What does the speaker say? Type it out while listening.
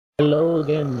Hello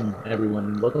again,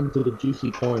 everyone. Welcome to the Juicy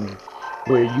Corner,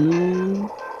 where you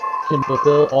can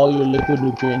fulfill all your liquid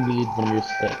nutrient needs when you're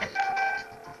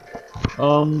sick.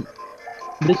 Um,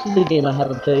 this is a game I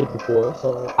haven't played before,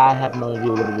 so I have no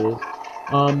idea what it is.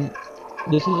 Um,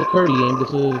 this is a Kirby game. This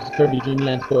is Kirby Dream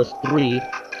Land Force 3.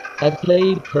 I've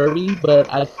played Kirby,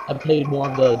 but I've played more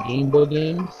of the Game Boy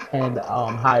games and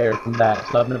higher from that.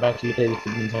 So I've never actually played the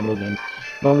Super Nintendo game.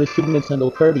 The only Super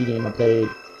Nintendo Kirby game I played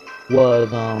was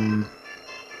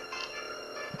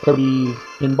Kirby's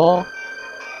Pinball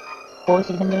Force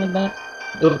or something like that.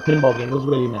 It was a pinball game. It was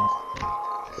really nice.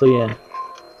 So yeah.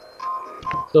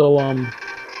 So I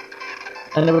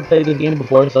never played this game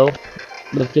before, so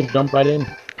let's just jump right in.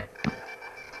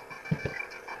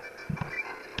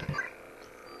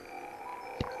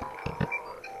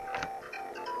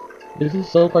 This is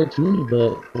so cartoony,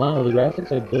 but wow, the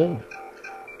graphics are good.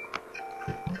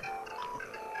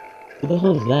 Who the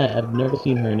hell is that? I've never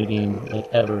seen her in a game, like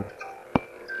ever.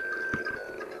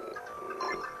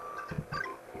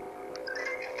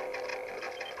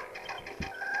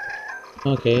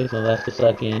 Okay, so that's the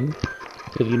second.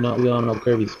 Because we all know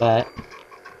Kirby's fat.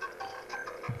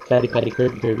 Fatty, fatty,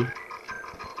 Kirby.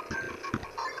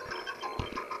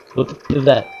 What is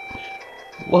that?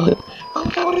 What?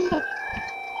 What is that?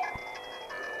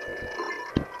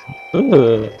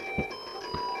 Ugh.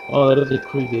 Oh, that is the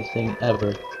creepiest thing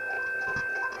ever.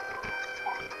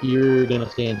 You're gonna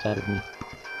stay inside of me.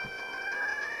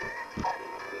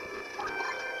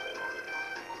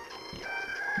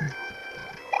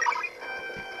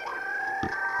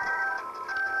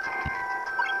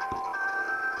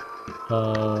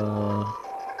 Uh,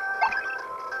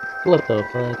 what the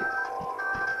fuck?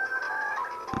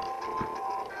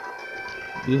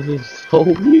 This is so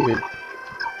weird.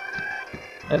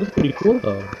 That is pretty cool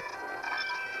though.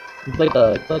 It's like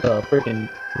a freaking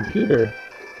computer.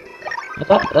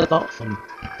 That's awesome.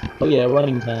 Oh yeah,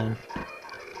 running time.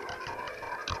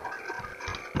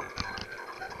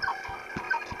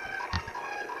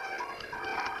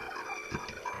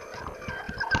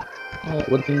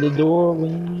 What's in the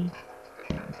doorway?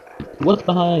 What's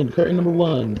behind curtain number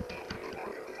one?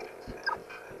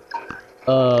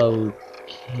 Okay.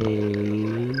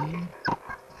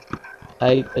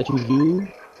 I choose you,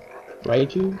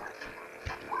 right? You?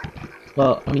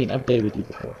 Well, I mean, I've played with you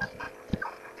before.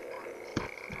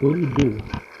 What do you do?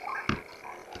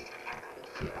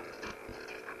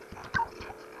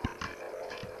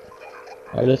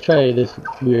 Alright, let's try this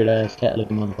weird ass cat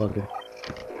looking motherfucker.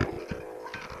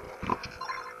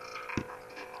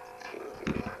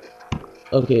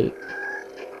 Okay,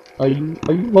 are you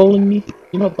rolling me?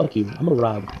 You know, fuck you. I'm a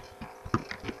rob.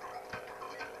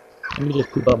 Let me just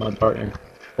poop out my partner.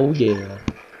 Oh yeah,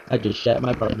 I just shat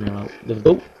my partner out. Let's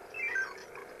go.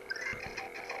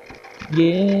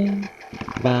 Yeah,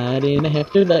 riding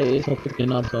after that is so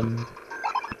freaking awesome.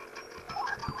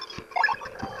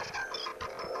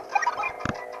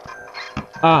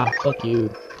 Ah, fuck you.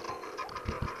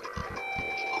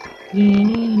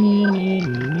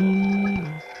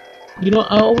 You know,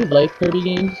 I always liked Kirby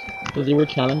games because they were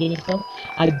challenging and stuff.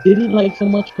 I didn't like so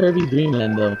much Kirby's Dream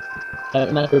Land though.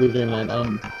 Not Kirby's Dream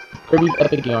Land. Kirby's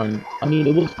Epic Yarn. I mean,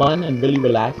 it was fun and really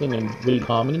relaxing and really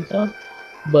calming and stuff.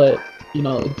 But you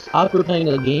know, it's awkward playing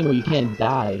a game where you can't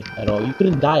die at all. You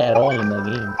couldn't die at all in that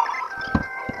game.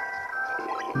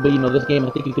 But you know, this game,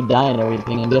 I think you could die and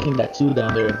everything. I'm guessing that 2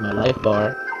 down there is my life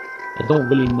bar. I don't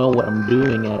really know what I'm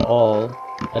doing at all.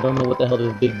 I don't know what the hell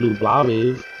this big blue blob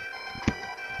is.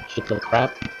 Shit the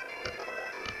crap.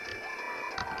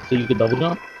 So you could double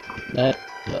jump? That's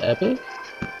epic?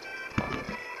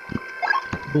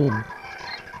 Boom.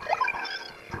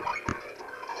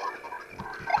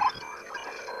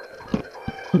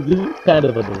 This is kind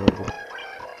of adorable.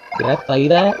 Did I play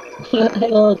that? I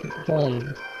love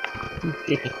playing.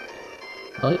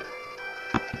 What?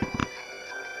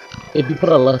 If you put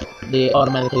a lust, they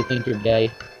automatically think you're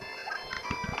gay.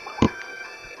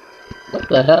 What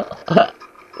the hell?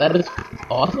 That is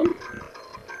awesome.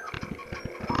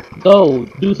 Go,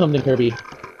 do something, Kirby.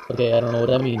 Okay, I don't know what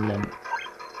that means then.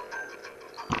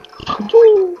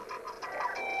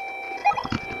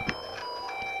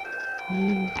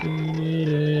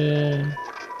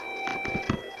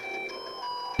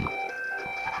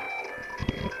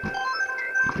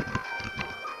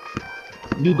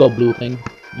 You go, blue thing.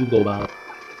 You go about.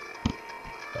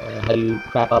 How do you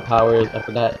crap out powers? I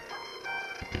forgot.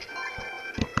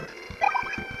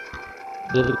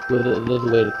 There's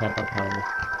a way to crap out powers.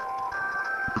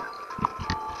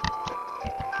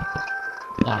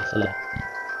 Ah, select.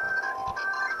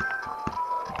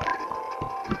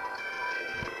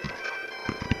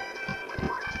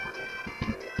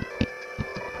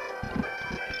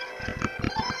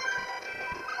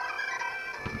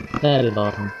 That is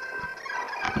awesome.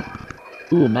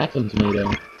 Ooh, Maxim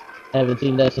Tomato. I haven't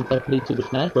seen that since I played Super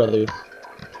Smash Brothers.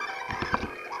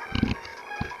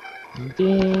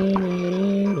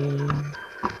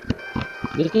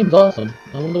 This game's awesome.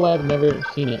 I wonder why I've never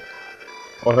seen it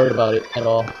or heard about it at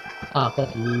all. Ah,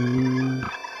 fuck you.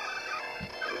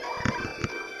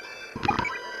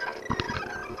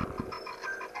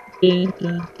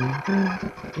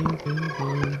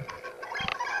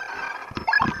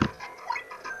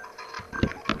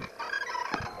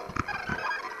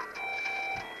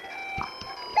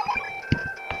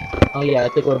 Oh yeah, I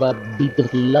think we're about to beat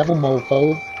this level,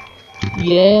 mofos.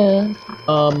 Yeah.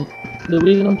 The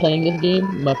reason I'm playing this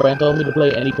game, my friend told me to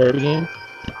play any Kirby game,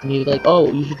 and he's like,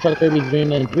 "Oh, you should try Kirby's Dream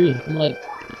Land 3." I'm like,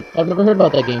 "I've never heard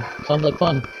about that game. Sounds like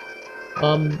fun."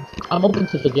 I'm open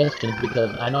to suggestions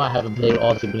because I know I haven't played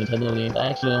all Super Nintendo games. I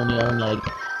actually only own like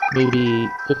maybe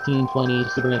 15, 20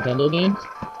 Super Nintendo games,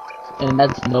 and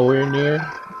that's nowhere near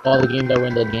all the games that were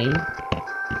in the game.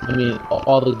 I mean,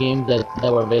 all the games that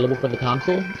were available for the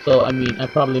console. So, I mean, I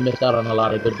probably missed out on a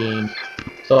lot of good games.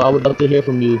 So, I would love to hear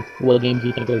from you what games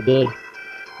you think are good.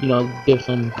 You know, give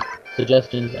some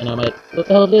suggestions, and I might. What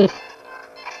the hell is this?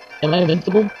 Am I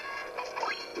invincible?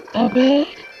 Epic!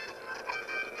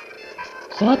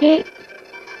 Suck it!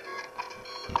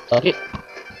 Suck it!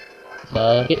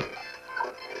 Suck it!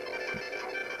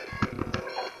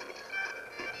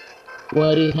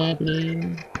 What is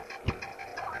happening?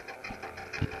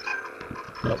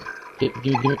 No.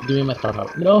 Give me my star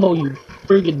power. No, you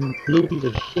friggin' blue piece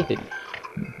of shit.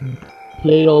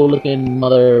 Play-Doh looking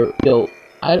mother. Yo,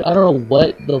 I don't know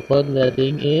what the fuck that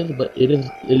thing is, but it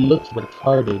looks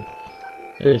retarded.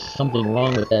 There is something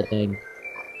wrong with that thing.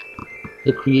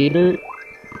 The creator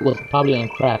was probably on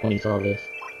crack when he saw this.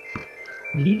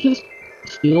 Did you just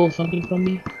steal something from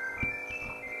me?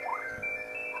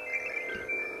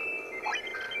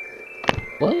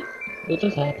 What? What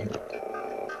just happened?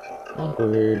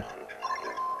 Awkward.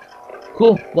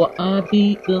 Cool. Well, I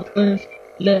beat the first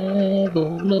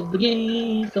level of the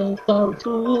game. So far it's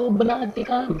cool, but I think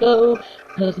I'll go.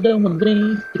 Cause I don't wanna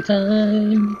waste the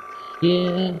time.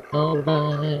 Yeah,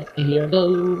 alright, here I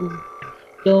go.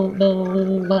 Don't know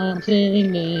why I'm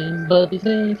singing, but this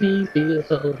makes me feel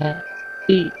so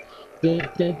happy.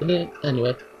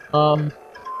 Anyway, so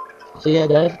yeah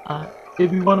guys,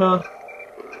 if you wanna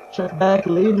check back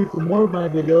later for more of my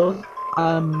videos,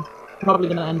 I'm probably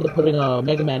gonna end up putting a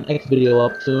Mega Man X video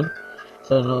up soon.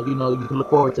 So you know you can look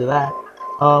forward to that.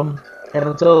 And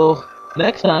until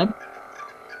next time,